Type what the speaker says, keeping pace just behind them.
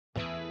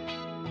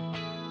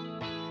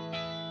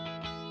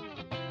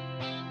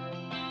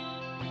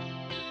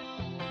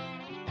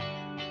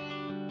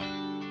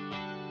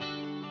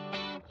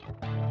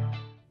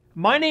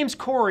My name's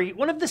Corey,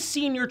 one of the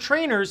senior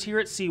trainers here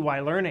at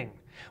SeeWhy Learning.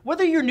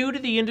 Whether you're new to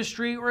the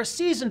industry or a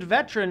seasoned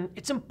veteran,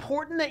 it's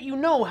important that you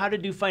know how to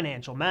do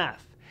financial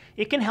math.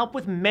 It can help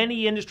with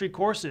many industry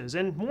courses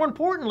and, more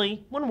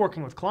importantly, when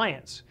working with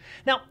clients.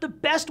 Now, the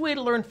best way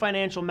to learn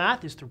financial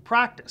math is through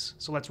practice,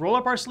 so let's roll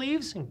up our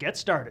sleeves and get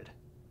started.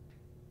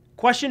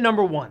 Question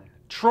number 1.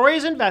 Troy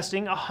is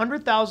investing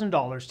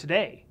 $100,000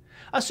 today.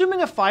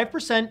 Assuming a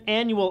 5%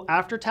 annual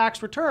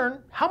after-tax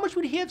return, how much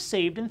would he have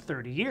saved in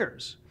 30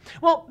 years?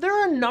 Well, there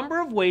are a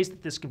number of ways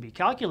that this can be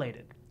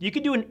calculated. You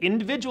could do an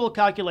individual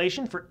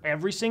calculation for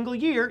every single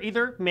year,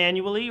 either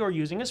manually or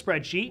using a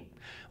spreadsheet,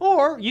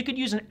 or you could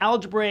use an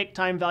algebraic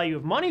time value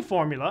of money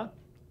formula,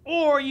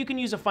 or you can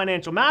use a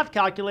financial math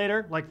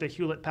calculator like the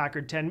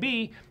Hewlett-Packard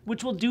 10B,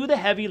 which will do the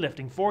heavy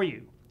lifting for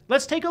you.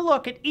 Let's take a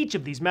look at each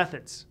of these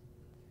methods.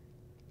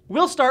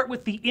 We'll start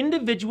with the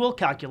individual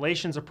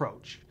calculations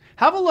approach.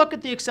 Have a look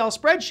at the Excel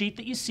spreadsheet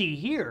that you see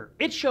here.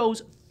 It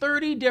shows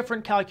 30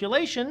 different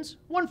calculations,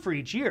 one for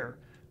each year.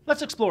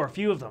 Let's explore a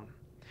few of them.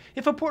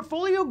 If a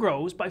portfolio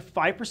grows by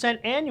 5%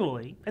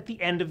 annually, at the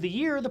end of the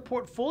year, the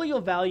portfolio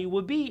value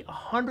would be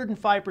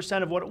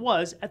 105% of what it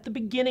was at the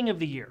beginning of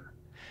the year.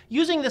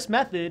 Using this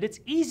method, it's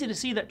easy to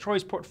see that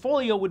Troy's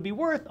portfolio would be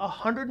worth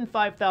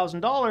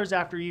 $105,000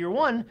 after year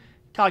 1,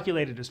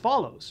 calculated as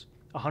follows.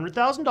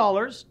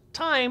 $100,000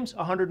 times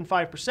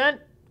 105%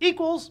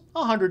 equals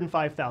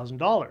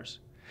 $105,000.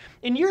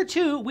 In year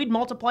 2, we'd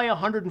multiply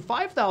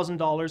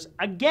 $105,000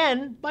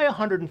 again by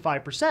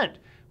 105%,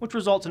 which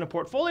results in a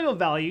portfolio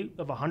value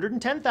of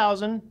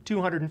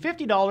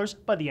 $110,250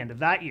 by the end of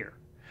that year.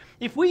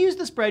 If we use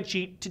the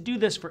spreadsheet to do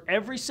this for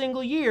every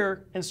single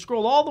year and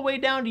scroll all the way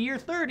down to year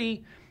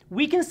 30,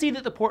 we can see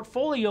that the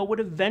portfolio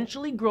would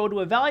eventually grow to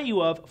a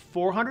value of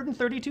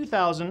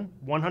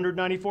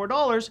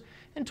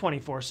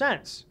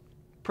 $432,194.24.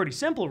 Pretty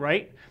simple,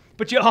 right?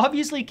 But you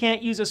obviously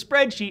can't use a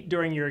spreadsheet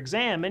during your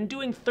exam, and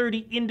doing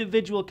 30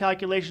 individual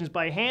calculations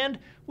by hand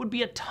would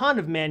be a ton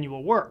of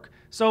manual work,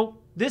 so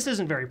this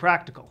isn't very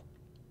practical.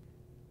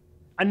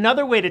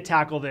 Another way to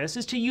tackle this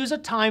is to use a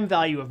time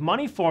value of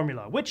money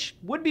formula, which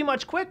would be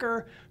much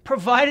quicker,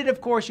 provided of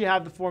course you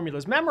have the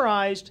formulas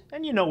memorized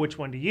and you know which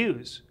one to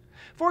use.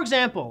 For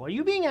example, are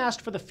you being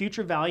asked for the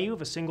future value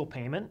of a single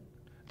payment,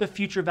 the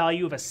future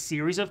value of a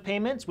series of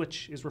payments,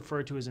 which is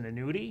referred to as an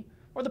annuity,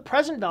 or the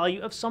present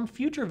value of some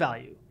future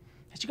value?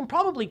 As you can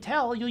probably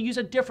tell, you'll use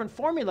a different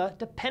formula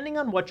depending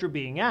on what you're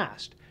being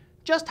asked.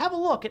 Just have a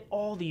look at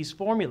all these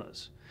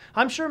formulas.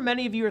 I'm sure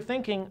many of you are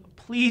thinking,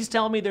 please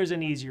tell me there's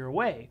an easier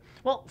way.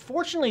 Well,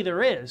 fortunately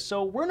there is,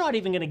 so we're not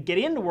even going to get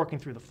into working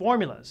through the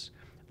formulas.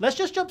 Let's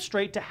just jump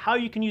straight to how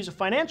you can use a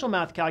financial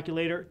math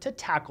calculator to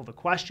tackle the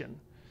question.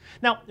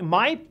 Now,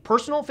 my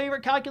personal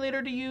favorite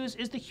calculator to use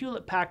is the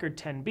Hewlett-Packard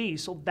 10B,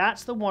 so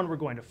that's the one we're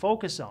going to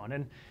focus on.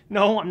 And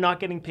no, I'm not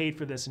getting paid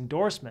for this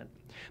endorsement.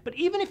 But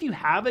even if you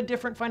have a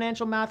different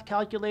financial math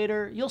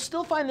calculator, you'll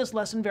still find this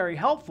lesson very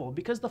helpful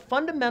because the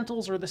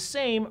fundamentals are the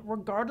same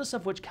regardless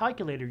of which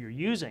calculator you're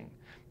using.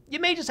 You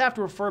may just have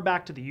to refer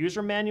back to the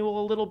user manual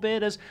a little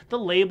bit, as the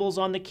labels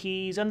on the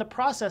keys and the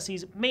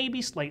processes may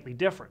be slightly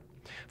different.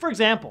 For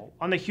example,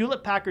 on the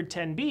Hewlett-Packard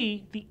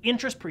 10B, the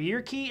interest per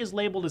year key is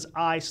labeled as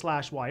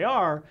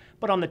I/YR,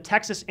 but on the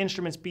Texas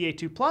Instruments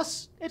BA2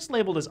 Plus, it's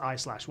labeled as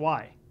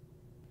I/Y.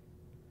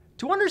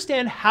 To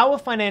understand how a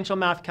financial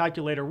math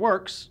calculator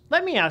works,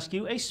 let me ask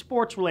you a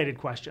sports-related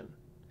question.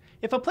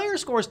 If a player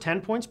scores 10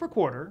 points per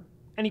quarter,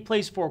 and he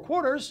plays 4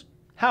 quarters,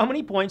 how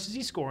many points does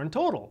he score in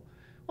total?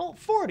 Well,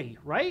 40,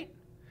 right?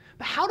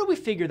 But how do we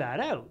figure that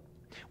out?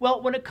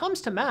 Well, when it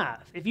comes to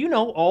math, if you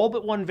know all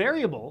but one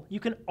variable, you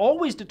can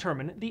always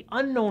determine the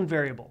unknown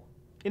variable.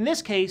 In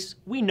this case,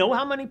 we know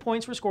how many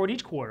points were scored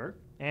each quarter,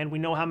 and we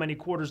know how many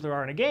quarters there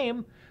are in a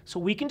game, so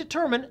we can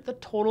determine the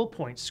total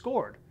points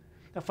scored.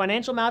 A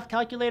financial math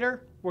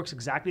calculator works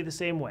exactly the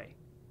same way.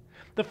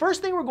 The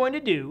first thing we're going to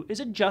do is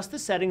adjust the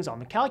settings on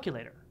the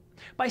calculator.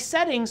 By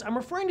settings, I'm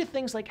referring to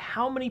things like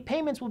how many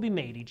payments will be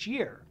made each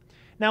year.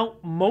 Now,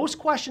 most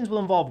questions will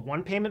involve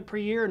one payment per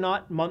year,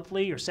 not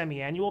monthly or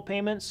semi-annual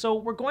payments, so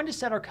we're going to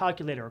set our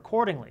calculator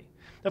accordingly.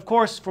 Of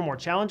course, for more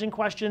challenging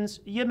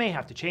questions, you may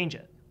have to change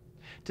it.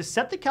 To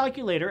set the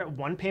calculator at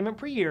one payment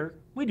per year,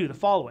 we do the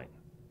following.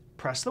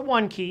 Press the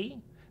 1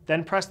 key,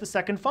 then press the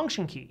second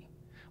function key.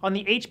 On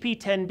the HP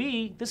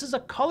 10B, this is a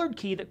colored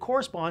key that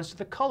corresponds to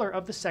the color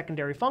of the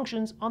secondary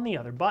functions on the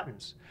other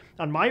buttons.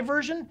 On my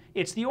version,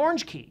 it's the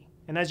orange key,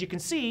 and as you can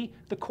see,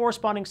 the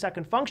corresponding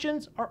second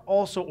functions are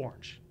also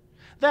orange.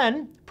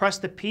 Then, press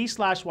the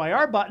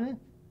P/YR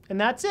button,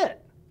 and that's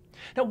it.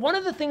 Now, one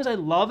of the things I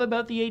love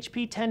about the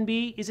HP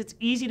 10B is it's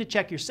easy to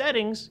check your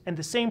settings, and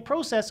the same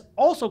process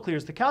also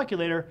clears the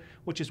calculator,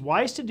 which is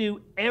wise to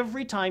do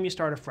every time you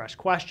start a fresh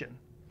question.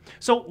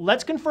 So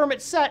let's confirm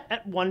it's set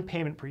at one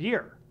payment per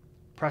year.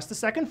 Press the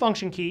second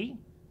function key,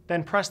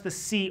 then press the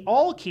See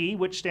All key,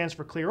 which stands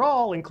for Clear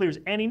All and clears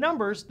any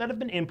numbers that have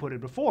been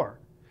inputted before.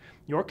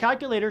 Your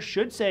calculator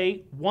should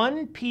say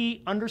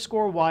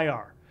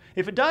 1P_YR.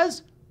 If it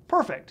does,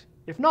 perfect.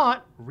 If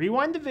not,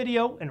 rewind the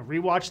video and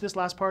rewatch this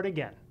last part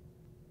again.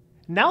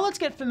 Now let's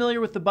get familiar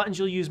with the buttons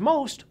you'll use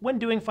most when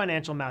doing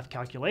financial math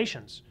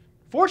calculations.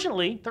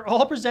 Fortunately, they're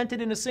all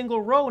presented in a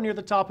single row near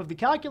the top of the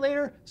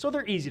calculator, so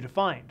they're easy to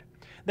find.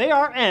 They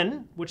are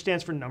N, which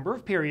stands for number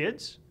of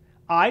periods,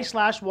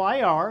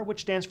 I/YR,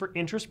 which stands for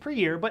interest per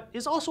year, but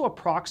is also a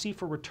proxy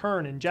for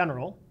return in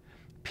general,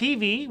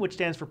 PV, which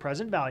stands for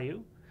present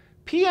value,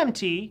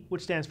 PMT,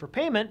 which stands for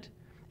payment,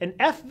 and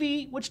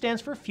FV, which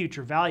stands for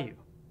future value.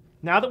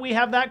 Now that we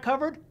have that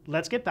covered,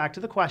 let's get back to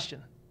the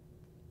question.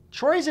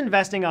 Troy's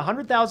investing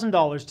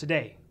 $100,000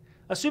 today.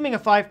 Assuming a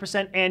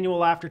 5%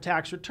 annual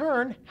after-tax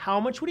return, how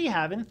much would he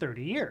have in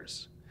 30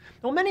 years?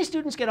 Well, many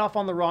students get off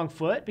on the wrong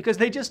foot because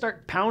they just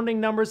start pounding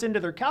numbers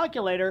into their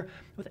calculator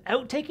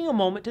without taking a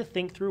moment to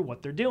think through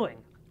what they're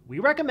doing. We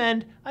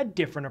recommend a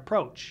different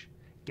approach.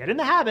 Get in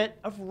the habit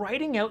of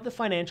writing out the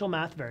financial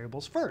math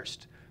variables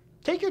first.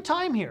 Take your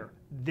time here.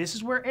 This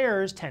is where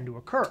errors tend to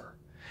occur.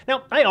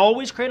 Now, I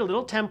always create a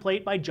little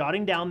template by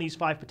jotting down these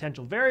 5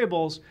 potential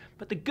variables,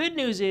 but the good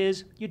news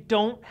is you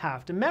don't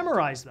have to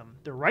memorize them.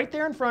 They're right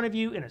there in front of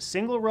you in a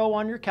single row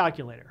on your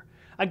calculator.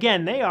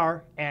 Again, they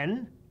are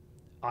N,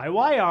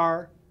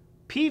 IYR,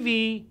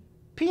 PV,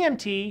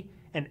 PMT,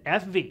 and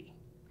FV.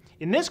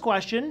 In this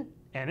question,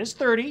 N is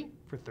 30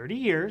 for 30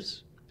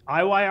 years,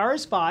 IYR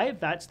is 5,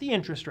 that's the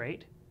interest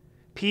rate,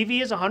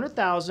 PV is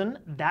 100,000,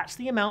 that's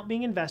the amount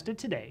being invested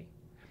today,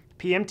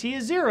 PMT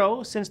is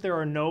 0 since there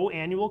are no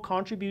annual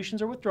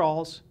contributions or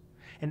withdrawals,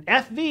 and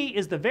FV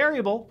is the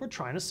variable we're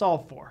trying to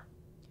solve for.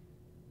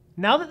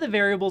 Now that the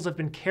variables have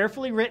been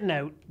carefully written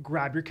out,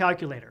 grab your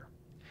calculator.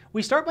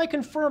 We start by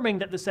confirming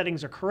that the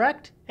settings are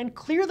correct and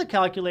clear the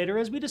calculator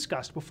as we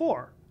discussed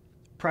before.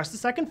 Press the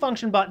second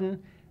function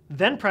button,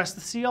 then press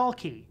the See All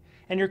key,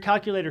 and your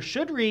calculator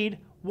should read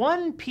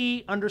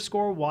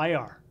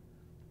 1P_YR.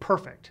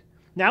 Perfect.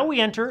 Now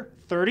we enter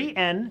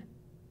 30N,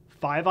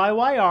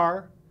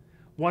 5IYR,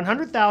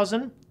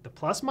 100,000, the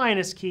plus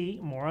minus key,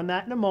 more on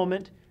that in a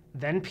moment,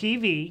 then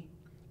PV,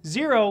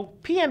 0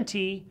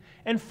 PMT,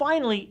 and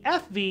finally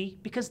FV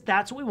because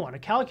that's what we want to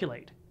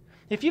calculate.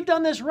 If you've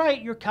done this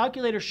right, your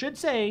calculator should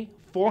say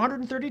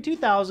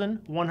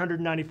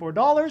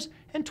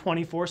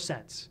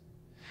 $432,194.24.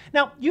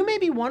 Now, you may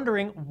be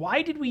wondering,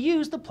 why did we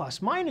use the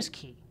plus minus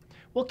key?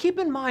 Well, keep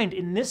in mind,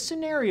 in this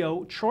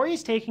scenario, Troy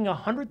is taking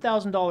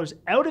 $100,000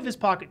 out of his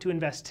pocket to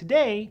invest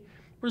today,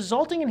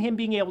 resulting in him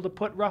being able to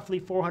put roughly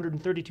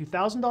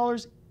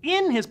 $432,000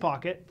 in his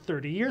pocket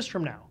 30 years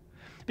from now.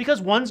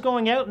 Because one's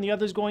going out and the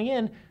other's going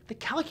in, the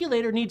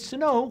calculator needs to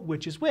know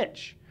which is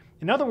which.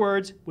 In other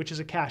words, which is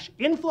a cash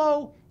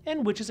inflow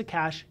and which is a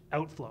cash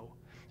outflow.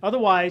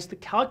 Otherwise, the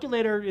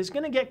calculator is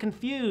going to get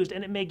confused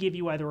and it may give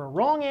you either a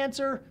wrong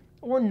answer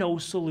or no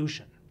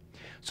solution.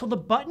 So the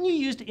button you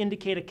use to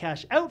indicate a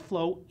cash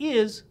outflow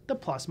is the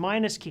plus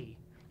minus key.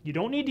 You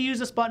don't need to use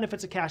this button if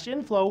it's a cash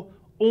inflow,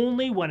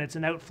 only when it's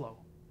an outflow.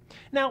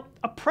 Now,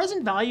 a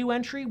present value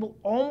entry will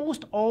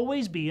almost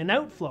always be an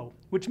outflow,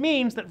 which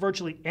means that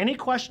virtually any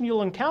question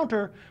you'll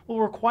encounter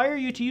will require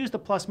you to use the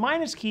plus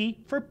minus key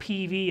for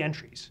PV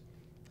entries.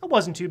 That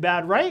wasn't too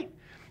bad, right?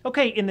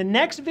 Okay, in the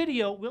next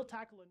video, we'll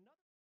tackle another